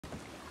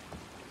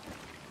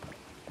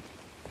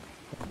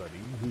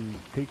somebody who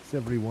takes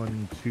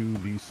everyone to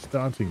the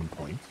starting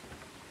point.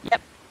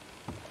 Yep.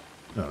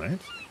 All right.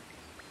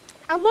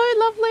 Hello,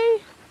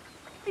 lovely.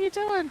 How are you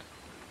doing?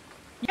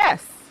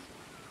 Yes.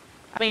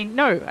 I mean,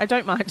 no, I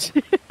don't mind.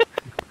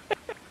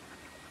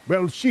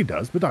 Well, she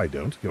does, but I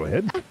don't. Go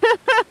ahead.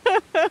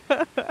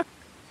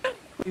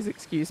 Please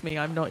excuse me,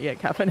 I'm not yet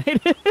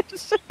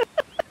caffeinated.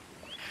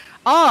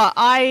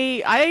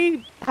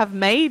 I have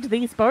made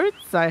these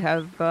boats. I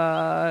have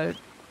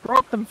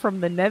brought them from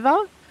the nether,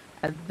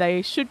 and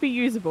they should be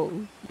usable.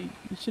 You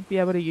should be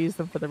able to use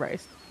them for the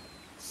race.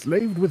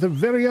 Slaved with her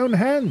very own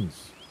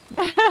hands.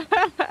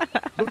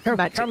 Look how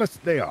Magic. callous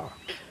they are.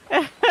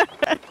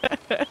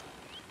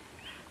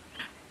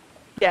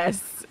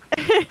 Yes.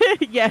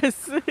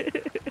 Yes.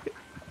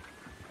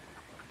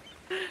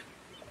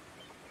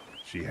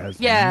 She has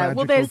Yeah,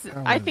 well, I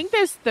powers. think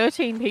there's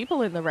 13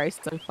 people in the race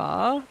so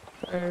far.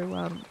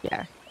 So,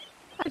 yeah.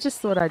 I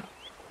just thought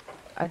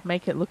I'd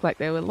make it look like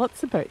there were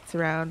lots of boats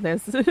around.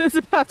 There's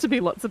about to be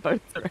lots of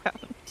boats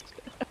around.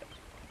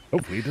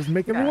 Hopefully it doesn't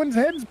make everyone's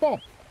heads pop.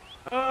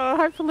 Oh,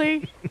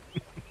 hopefully.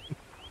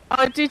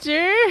 Oh, did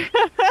you?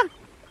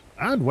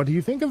 And what do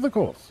you think of the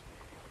course?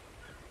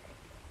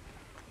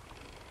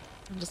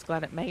 I'm just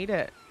glad it made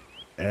it.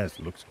 Yes,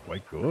 looks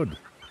quite good.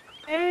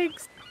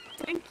 Thanks.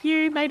 Thank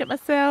you. Made it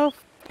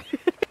myself.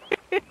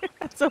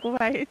 As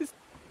always.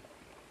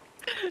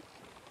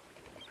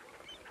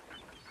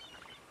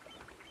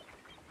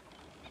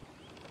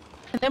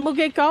 And then we'll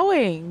get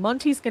going.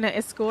 Monty's going to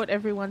escort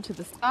everyone to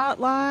the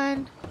start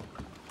line.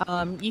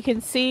 You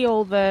can see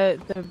all the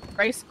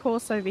race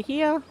course over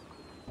here.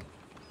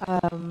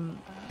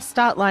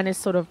 Start line is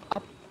sort of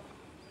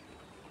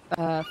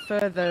up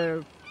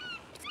further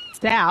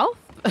south.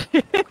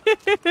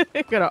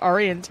 Gotta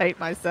orientate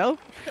myself.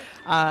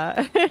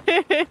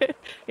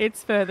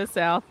 It's further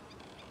south,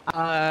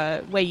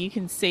 where you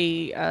can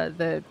see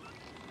there's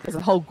a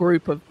whole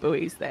group of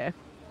buoys there.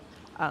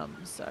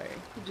 So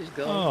You just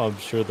go. Oh, I'm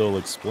sure they'll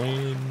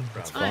explain.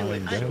 It's I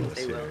fine. think Go.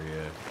 they will.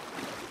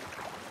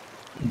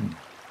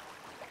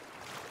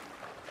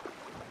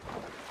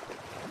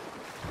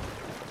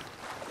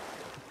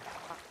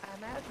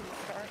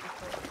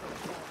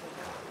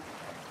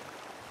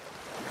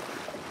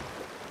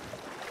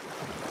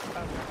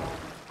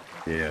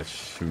 Yeah,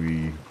 should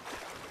we...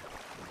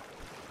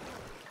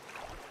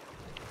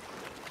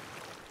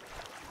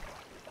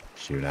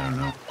 Shoot, I don't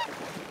know.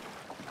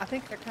 I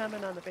think they're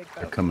coming on the big boat.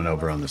 They're coming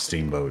over on the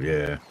steamboat,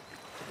 yeah.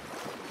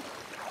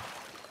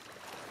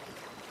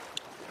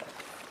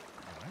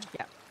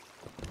 yeah.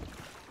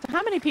 So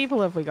how many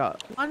people have we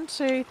got? 1,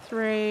 2,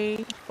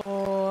 3,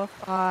 4,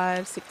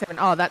 5, 6, 7.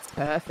 Oh, that's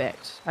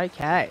perfect.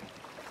 Okay.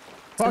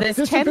 So there's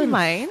 10 Participants-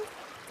 lanes.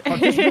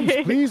 Participants,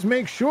 please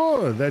make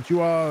sure that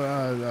you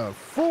are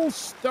full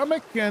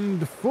stomach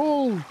and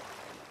full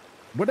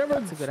whatever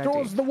That's a good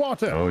stores idea. the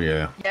water. Oh,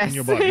 yeah. Yes, in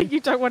your body. you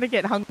don't want to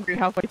get hungry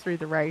halfway through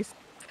the race.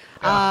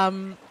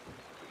 2,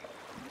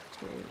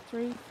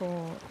 3,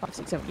 4, 5,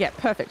 6, 7. Yeah,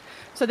 perfect.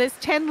 So there's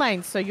 10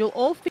 lanes, so you'll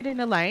all fit in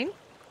a lane.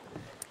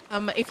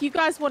 If you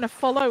guys want to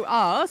follow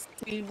us,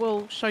 we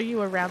will show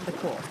you around the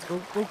course.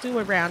 We'll do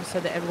a round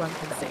so that everyone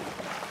can see.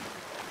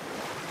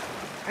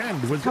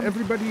 And was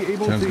everybody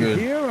able Sounds to good.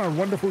 hear our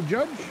wonderful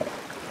judge?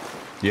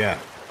 Yeah.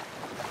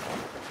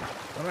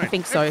 All right. I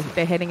think so.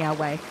 They're heading our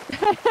way.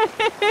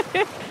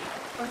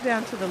 Go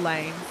down to the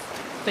lanes.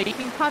 So you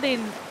can cut in.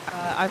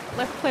 I've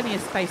left plenty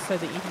of space so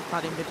that you can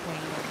cut in between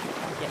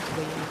and get to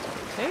where you need to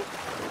get to.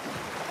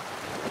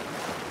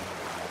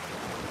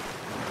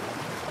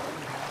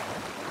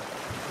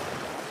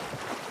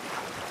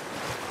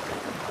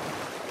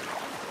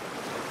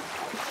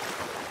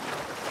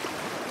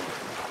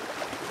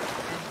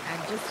 And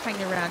just hang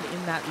around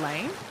in that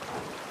lane.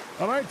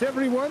 All right,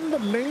 everyone, the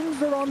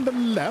lanes are on the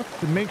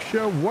left. Make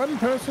sure one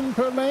person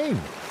per lane.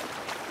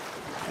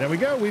 There we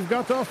go. We've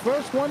got our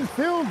first one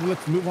filled.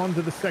 Let's move on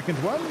to the second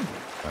one.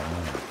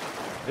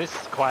 This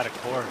is quite a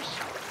course.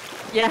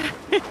 Yeah.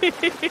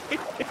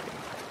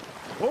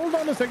 Hold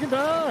on a second.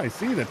 I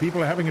see that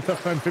people are having a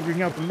tough time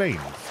figuring out the lanes.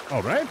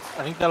 All right.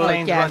 I think the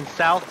lanes yeah. run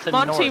south to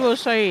Monty north. will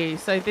show you.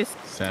 So this.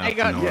 South I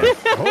got. to north.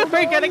 Yes. Hold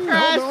We're gonna on,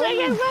 crash. hold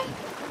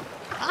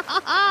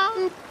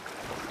on.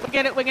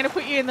 We're gonna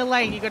put you in the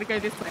lane. You gotta go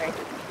this way.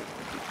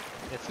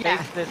 It's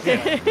Yeah. this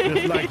way.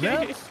 Just like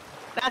that.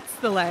 That's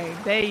the lane.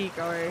 There you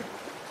go.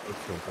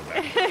 Let's go for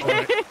that. All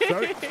right.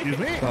 Sorry, excuse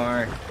me.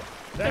 Sorry.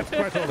 That's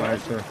quite all Sorry,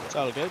 right. sir. It's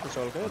all good. It's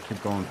all I'll good.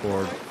 keep going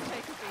forward.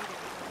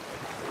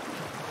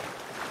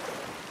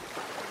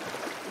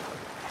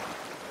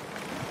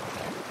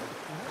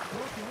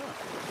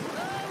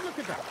 Oh, look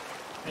at that.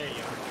 There you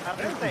go. I was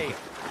gonna say,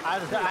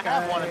 I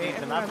have one of these,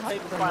 and I've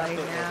played with quite a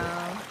bit.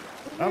 now.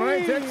 All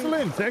right,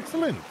 excellent,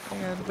 excellent.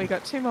 And we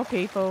got 2 more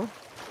people.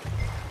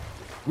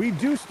 We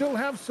do still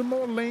have some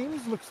more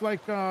lanes, looks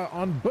like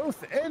on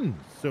both ends.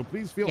 So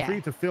please feel Yeah.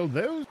 free to fill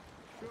those.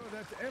 Sure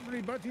that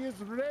everybody is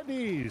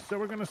ready. So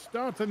we're going to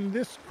start in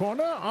this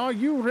corner. Are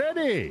you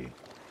ready?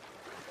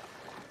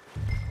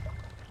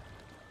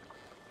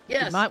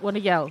 You might want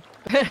to yell.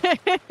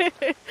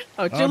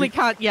 Oh, Julie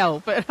can't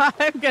yell, but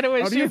I'm going to Are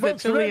you assume that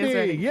folks Julie is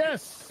ready.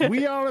 Yes,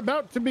 we are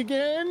about to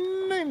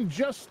begin in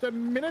just a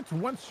minute.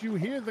 Once you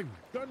hear the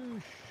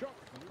gunshot,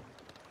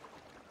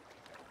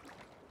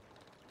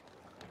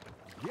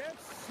 get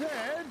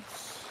set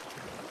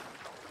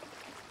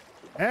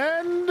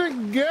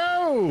and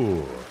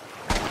go.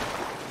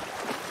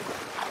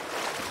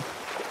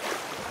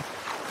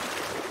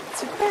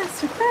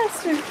 Faster,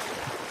 faster.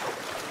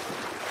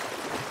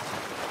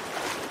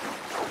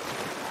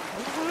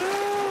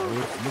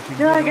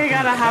 Feel like I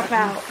gotta hop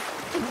out.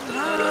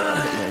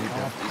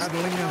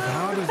 Paddling as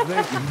hard as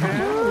they can.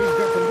 We've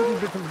got a little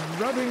bit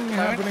of rubbing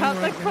happening Cut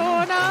the right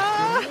corner.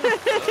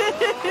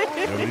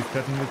 Nobody's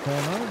cutting the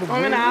corner.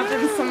 I'm gonna hop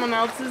in someone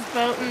else's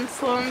boat and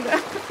slow him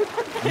down.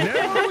 No,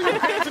 you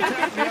can't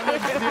attack the other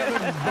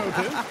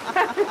voters.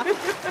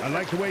 I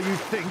like the way you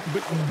think,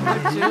 but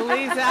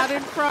Julie's out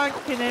in front.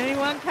 Can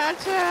anyone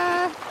catch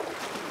her?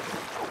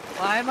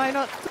 Why am I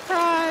not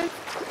surprised?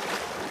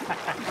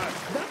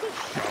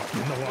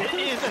 It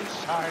is a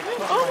shark.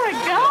 Oh my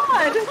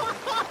god!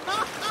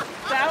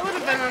 That would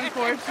have been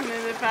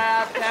unfortunate if I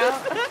hopped out.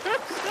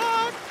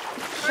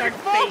 Shark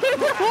bait.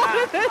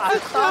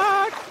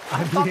 I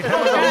thought this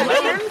was a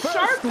lake.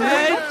 Shark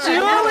And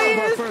Julie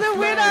is the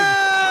winner!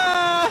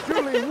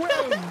 Julie,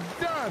 well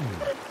done.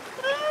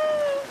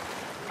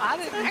 I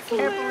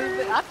can't believe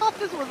it. I thought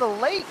this was a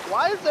lake.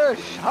 Why is there a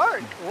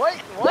shark? Wait,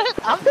 what?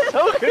 I'm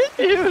so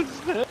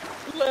confused.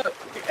 Look.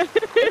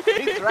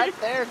 He's right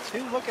there,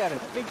 too. Look at him.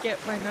 Let me get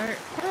my note.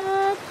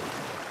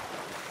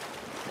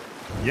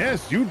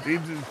 Yes, you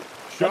did.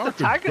 Shark That's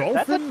a tiger.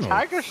 That's a dolphin, or-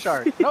 tiger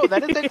shark. No,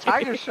 that is a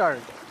tiger shark.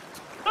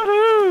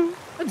 Woohoo!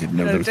 I didn't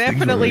know No, those things were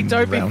definitely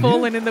don't be around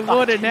falling in the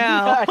water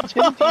now. I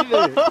didn't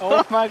either.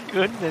 Oh my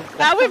goodness.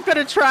 Now we've got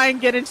to try and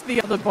get into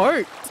the other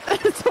boat.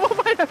 Someone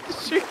might have to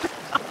shoot. Here.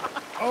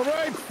 All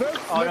right, folks.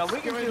 Oh no, let's we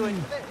can go do it. in.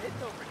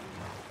 It's over.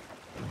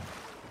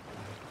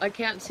 I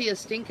can't see a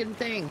stinking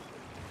thing.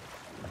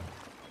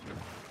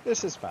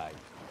 This is fine.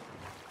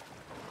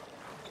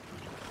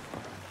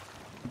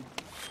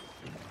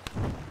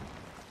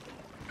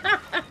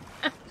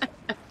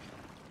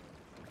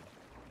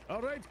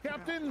 All right,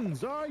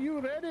 captains, are you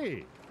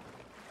ready?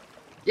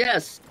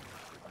 Yes.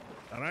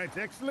 All right,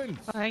 excellent.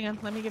 Oh, hang on,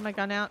 let me get my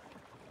gun out.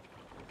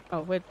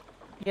 Oh, we're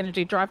gonna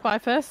do drive-by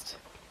first?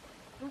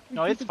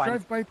 No, We it's could fine.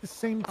 drive by at the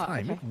same Oh,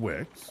 time. okay. It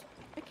works,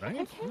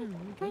 right?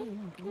 Okay.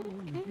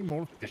 Be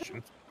more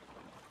efficient.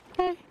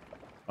 Okay.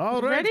 All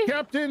You right, ready?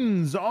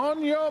 captains,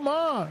 on your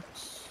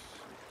marks.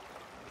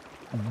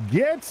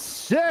 Get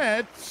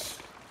set.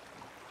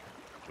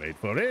 Wait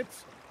for it.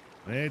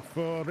 Wait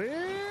for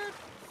it.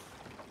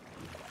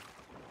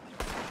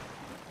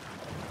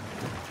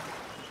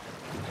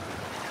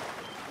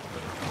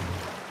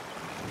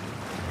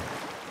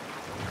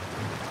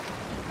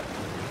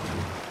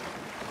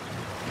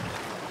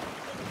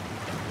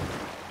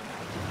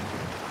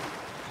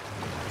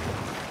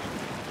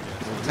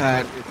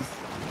 Tired. Looks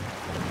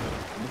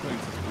like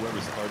it's just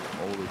whoever starts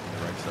always on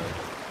the right side.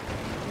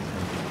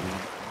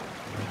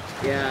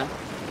 Yeah.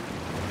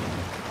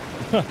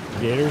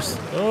 Gators.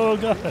 Oh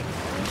god.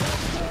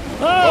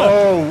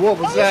 Oh, what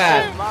was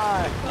that?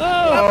 My.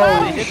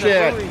 Oh, Hit the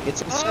shit. buoy.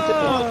 It's a Oh,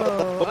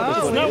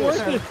 It's not there's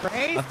working. a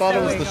race I thought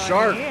it was the going on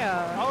shark.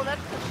 here. Oh,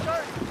 that's the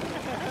shark.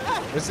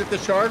 Is it the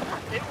shark?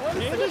 It was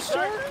It the is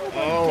shark. shark.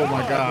 Oh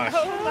my gosh. Oh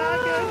my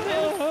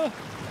goodness.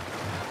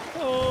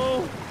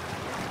 Oh.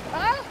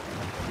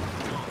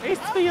 Race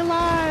for your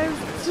lives.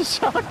 It's a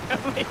shark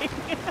coming.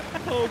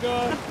 Oh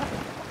god.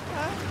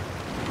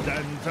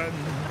 Dun dun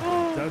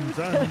dun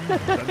dun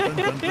dun dun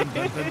dun dun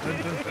dun dun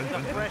dun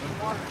dun. Fresh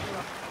water.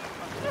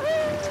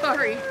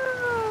 Sorry.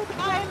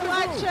 I'm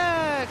Black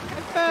Shirt.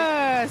 Go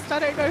first. I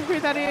don't know who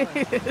that is.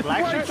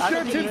 Black White shirt? I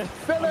don't shirted even-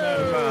 fellow.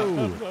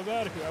 I'm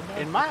out of here. I'm out.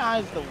 In my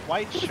eyes, the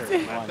white shirt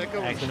one. I think it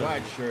was actually. the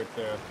white shirt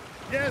there.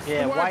 Yes,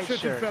 Yeah, the white white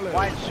shirted shirt. fellow.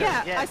 White shirt.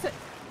 Yeah, yes.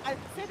 I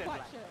said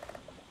white shirt.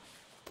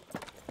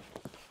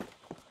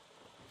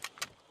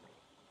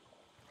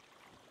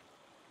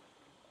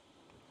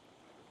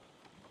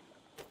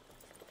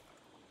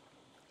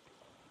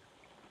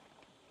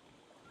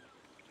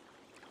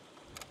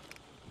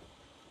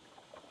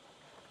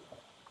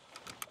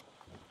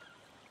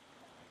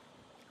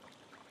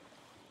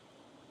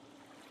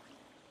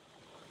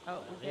 Oh,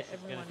 we'll This get is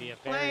everyone going to be a in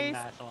very place.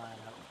 nice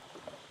lineup.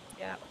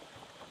 Yeah.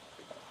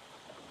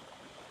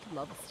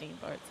 Love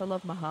steamboats. I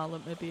love my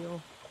Harlem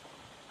mobile.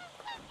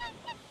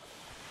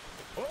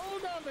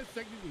 Hold on a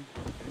second.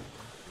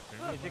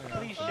 Is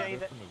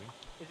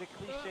it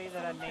cliche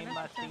that I named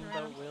my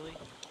steamboat Willie?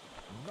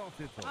 Not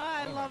at all.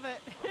 I love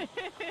it.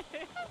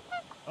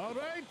 All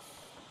right,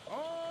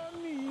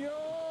 on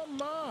your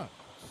marks,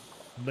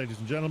 ladies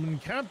and gentlemen,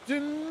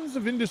 captains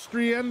of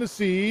industry and the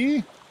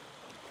sea,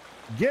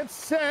 get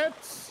set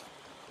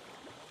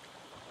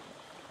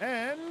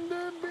and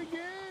begin.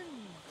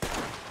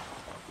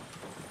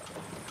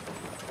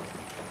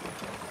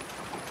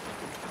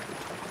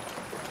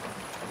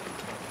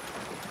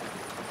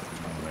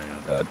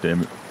 God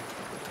damn it.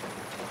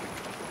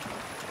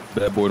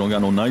 That boy don't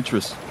got no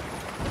nitrous.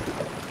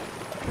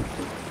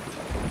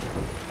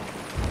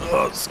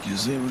 Oh,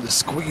 excuse me, with the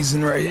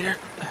squeezing right here.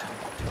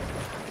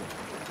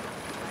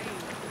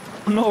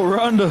 No,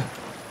 Rhonda.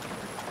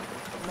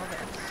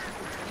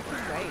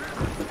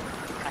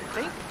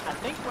 Great. I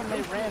think when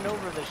they ran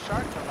over the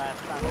shark the last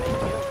time they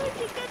killed it.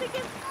 He's gonna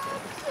get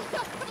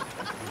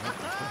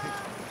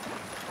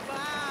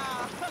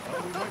wow.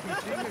 We might be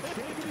seeing a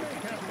shake and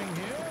bake happening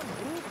here.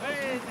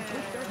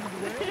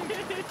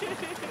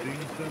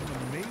 Seeing some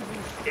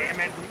amazing. Damn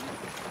it!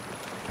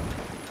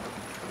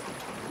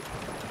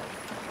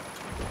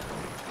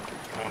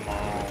 Come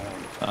on.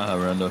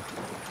 Rhonda.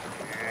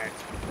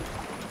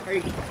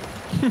 Hey.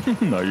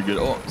 No, you're good.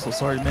 Oh, so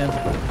sorry, man.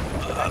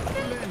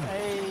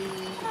 Hey.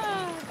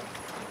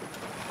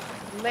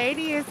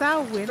 Lady is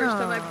our winner. First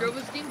time I drove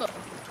a steamboat.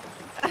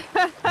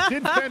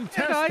 Did Good on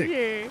fantastic.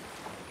 you.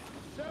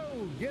 So,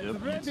 get Yep, me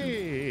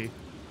ready.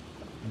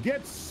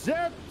 Get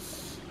set.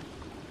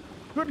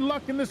 Good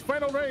luck in this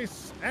final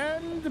race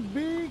and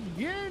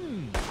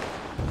begin.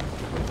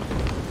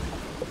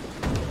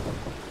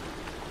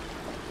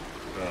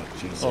 Oh,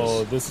 Jesus.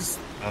 Oh, this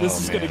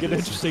is gonna get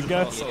interesting,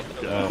 guys.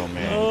 Oh,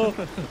 man. Oh,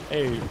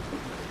 hey,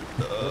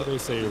 what do they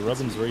say?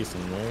 Rubbin's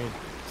racing, right?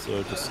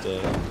 So just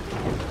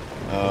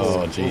Oh,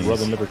 will jeez.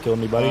 Rubbin never kill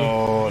anybody?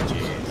 Oh,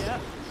 jeez.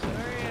 Yep, sure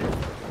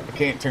I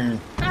can't turn.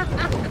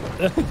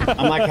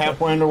 I'm like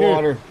halfway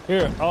underwater.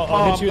 Here,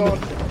 I'll hit you in the.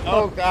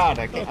 Oh, God.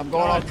 I'm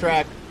going off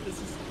track.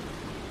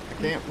 I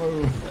can't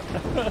move.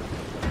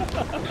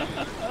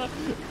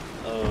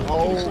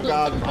 Oh,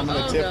 God. I'm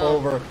going to tip no.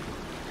 over.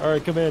 All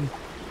right, come in.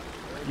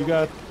 You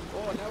got.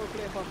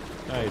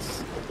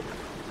 Nice.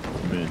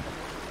 Man.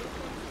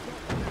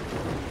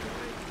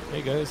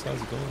 Hey guys,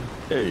 how's it going?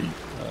 Hey,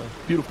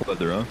 beautiful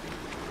weather, huh?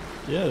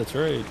 Yeah, that's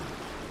right.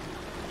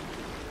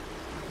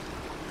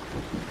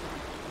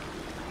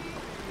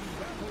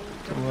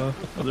 So,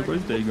 how's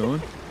everybody's day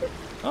going?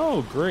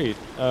 Oh, great.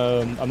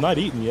 I'm not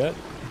eating yet,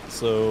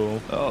 so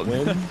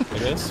win, I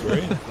guess,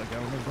 right? Like I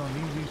was on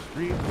easy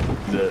street.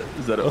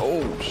 Is that a...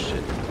 Oh,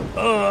 shit.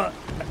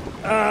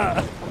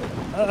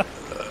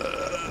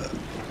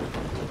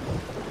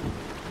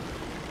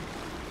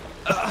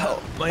 Ow,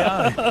 my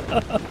eye.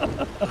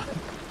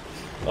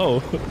 Oh,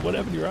 what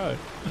happened to your eye?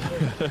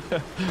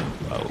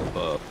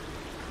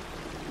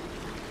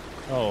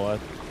 Oh, I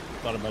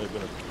thought it might have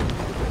been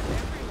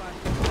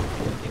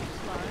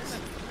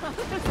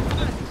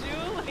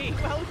Julie,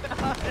 well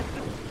done.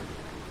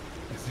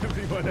 As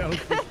everyone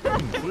else is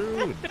coming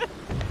through.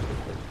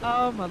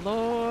 Oh my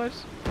lord.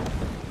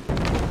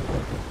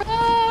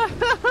 Oh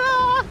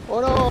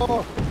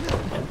no!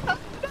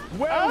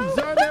 Well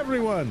done,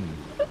 everyone.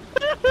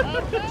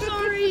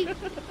 Sorry.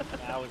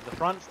 Now is the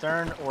front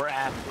stern or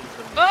aft?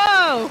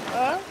 Oh!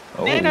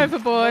 Oh. Man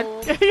overboard.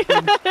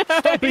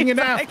 Stop being an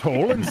aft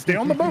hole and stay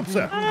on the boat,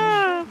 sir.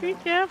 Ah, be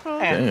careful.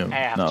 Damn.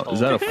 Aft Now, hole. is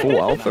that a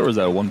full outfit or is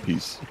that a one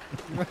piece?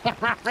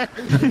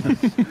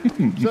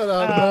 Shut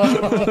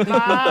up.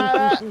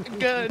 My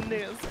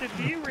goodness, did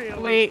you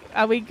really? Wait,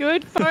 are we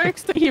good,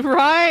 folks? Are you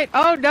right?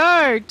 Oh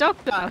no,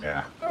 doctor.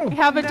 Yeah. We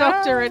have a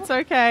doctor, it's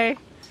okay.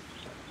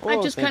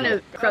 I just kind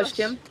of crushed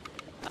him.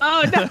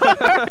 Oh no!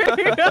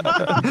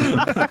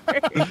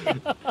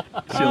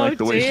 She like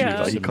the way she dear.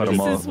 like, cut him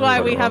off. This is why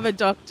cut we her have off. a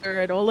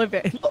doctor at all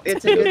events.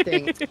 It's a good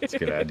thing. It's a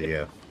good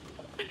idea.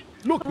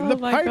 Look, Oh the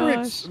my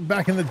pirates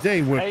back in the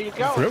day were There you go.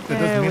 cutthroat. That There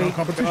doesn't mean we no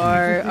competition.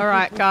 go. All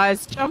right,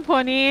 guys, jump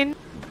on in.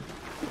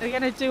 We're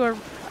going to do a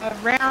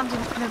round in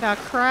front of our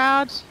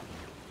crowd.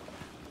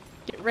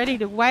 Get ready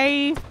to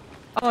wave.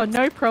 Oh,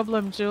 no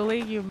problem,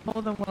 Julie. You're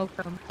more than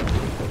welcome.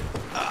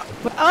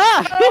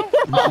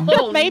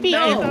 Oh, Maybe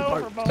no. you.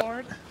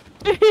 Overboard.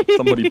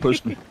 Somebody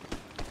pushed me.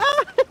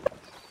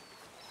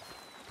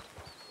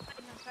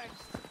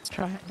 Let's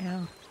try it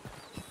now.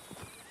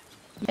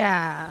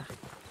 Yeah.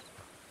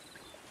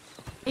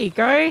 There you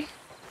go.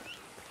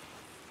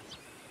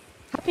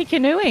 Happy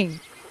canoeing.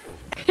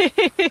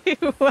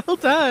 Well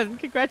done.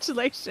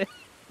 Congratulations.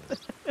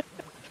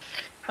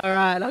 All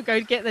right, I'll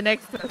go get the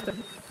next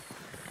person.